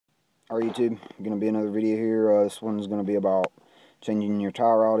Alright YouTube, going to be another video here. This one's going to be about changing your tie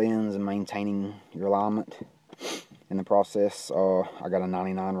rod ends and maintaining your alignment in the process. I got a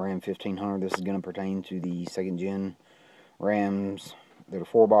 99 Ram 1500. This is going to pertain to the second gen Rams that are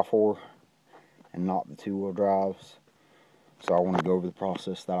 4x4 and not the two-wheel drives. So I want to go over the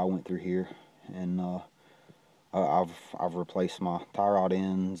process that I went through here, and I've replaced my tie rod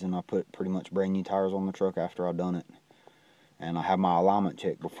ends, and I put pretty much brand new tires on the truck after I done it. And I have my alignment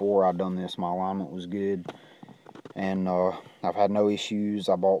check before I done this. My alignment was good, and I've had no issues.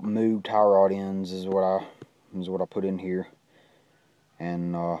 I bought moved tie rod ends is what I put in here,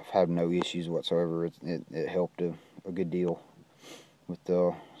 and I've had no issues whatsoever. It helped a good deal with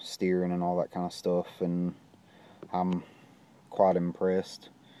the steering and all that kind of stuff, and I'm quite impressed,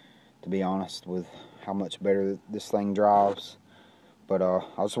 to be honest, with how much better this thing drives. But I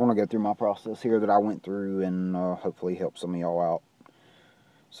just want to go through my process here that I went through, and hopefully help some of y'all out.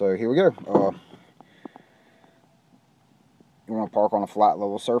 So here we go. You want to park on a flat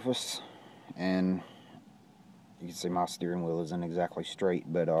level surface, and you can see my steering wheel isn't exactly straight,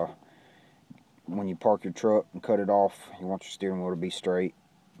 but when you park your truck and cut it off, you want your steering wheel to be straight.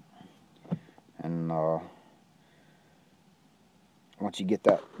 And once you get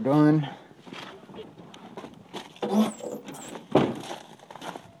that done,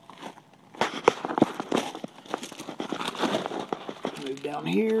 move down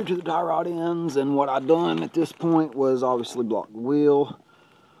here to the tie rod ends, and what I done at this point was obviously block the wheel.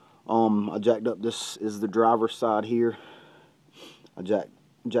 I jacked up, this is the driver's side here. I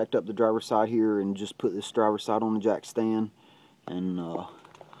jacked up the driver's side here and just put this driver's side on the jack stand, and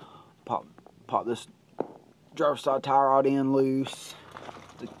pop this driver's side tie rod end loose,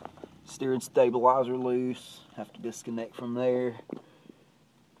 the steering stabilizer loose, have to disconnect from there.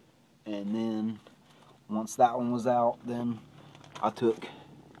 And then once that one was out, then I took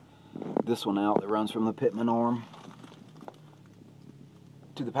this one out that runs from the pitman arm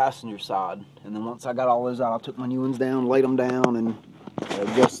to the passenger side. And then once I got all those out, I took my new ones down, laid them down, and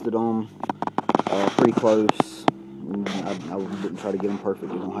adjusted them pretty close. I didn't try to get them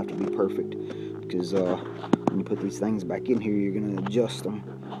perfect. You don't have to be perfect, because when you put these things back in here, you're going to adjust them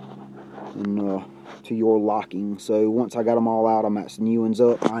and to your liking. So once I got them all out, I matched the new ones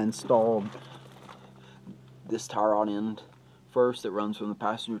up. I installed this tie rod end first that runs from the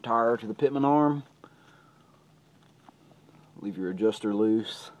passenger tire to the pitman arm. Leave your adjuster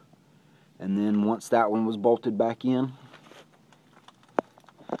loose, and then once that one was bolted back in,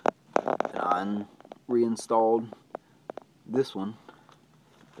 I reinstalled this one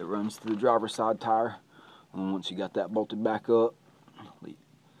that runs to the driver's side tire. And once you got that bolted back up,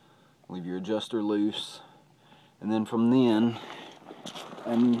 leave your adjuster loose, and then from then,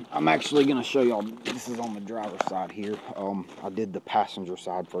 and I'm actually going to show y'all, this is on the driver's side here. I did the passenger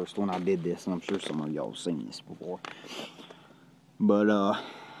side first when I did this, and I'm sure some of y'all have seen this before. But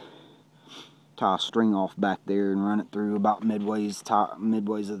tie a string off back there and run it through about midways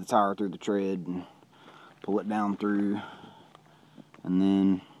of the tire through the tread, and pull it down through, and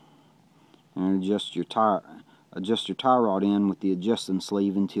then adjust your tie rod in with the adjusting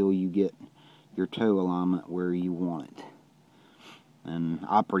sleeve until you get your toe alignment where you want it. And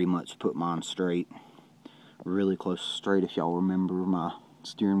I pretty much put mine straight, really close to straight. If y'all remember, my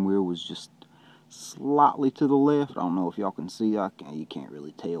steering wheel was just slightly to the left. I don't know if y'all can see. You can't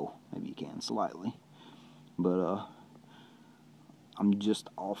really tell. Maybe you can slightly, but I'm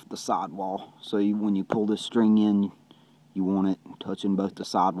just off the sidewall. So when you pull this string in, you want it touching both the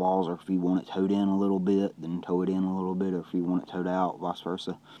sidewalls, or if you want it towed in a little bit, then tow it in a little bit, or if you want it towed out, vice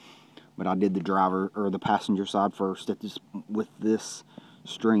versa. But I did the passenger side first with this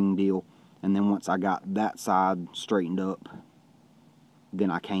string deal, and then once I got that side straightened up,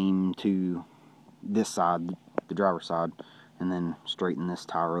 then I came to this side, the driver's side, and then straightened this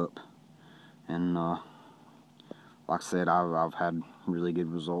tire up. And like I said, I've had really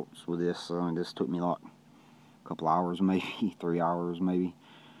good results with this. This took me like a couple hours, maybe 3 hours maybe,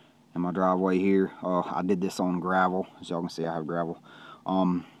 in my driveway here. I did this on gravel. As y'all can see, I have gravel.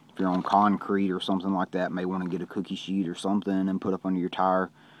 If you're on concrete or something like that, may want to get a cookie sheet or something and put up under your tire,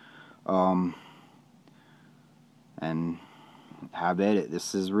 and have at it.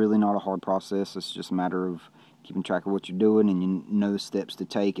 This is really not a hard process. It's just a matter of keeping track of what you're doing, and you know the steps to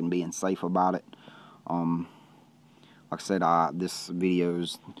take, and being safe about it. Like I said, this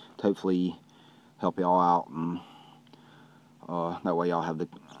video's to hopefully help y'all out, and that way y'all have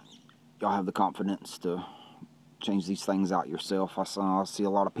the confidence to change these things out yourself. I see a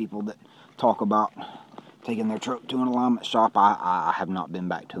lot of people that talk about taking their truck to an alignment shop. I have not been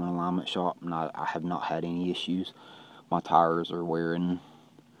back to an alignment shop, and I have not had any issues. My tires are wearing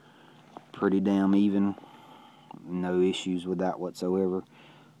pretty damn even. No issues with that whatsoever.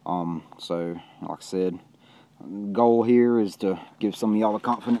 So, like I said, the goal here is to give some of y'all the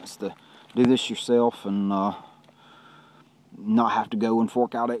confidence to do this yourself and not have to go and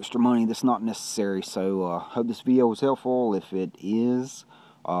fork out extra money that's not necessary. So, hope this video was helpful. If it is,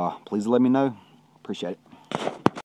 please let me know. Appreciate it.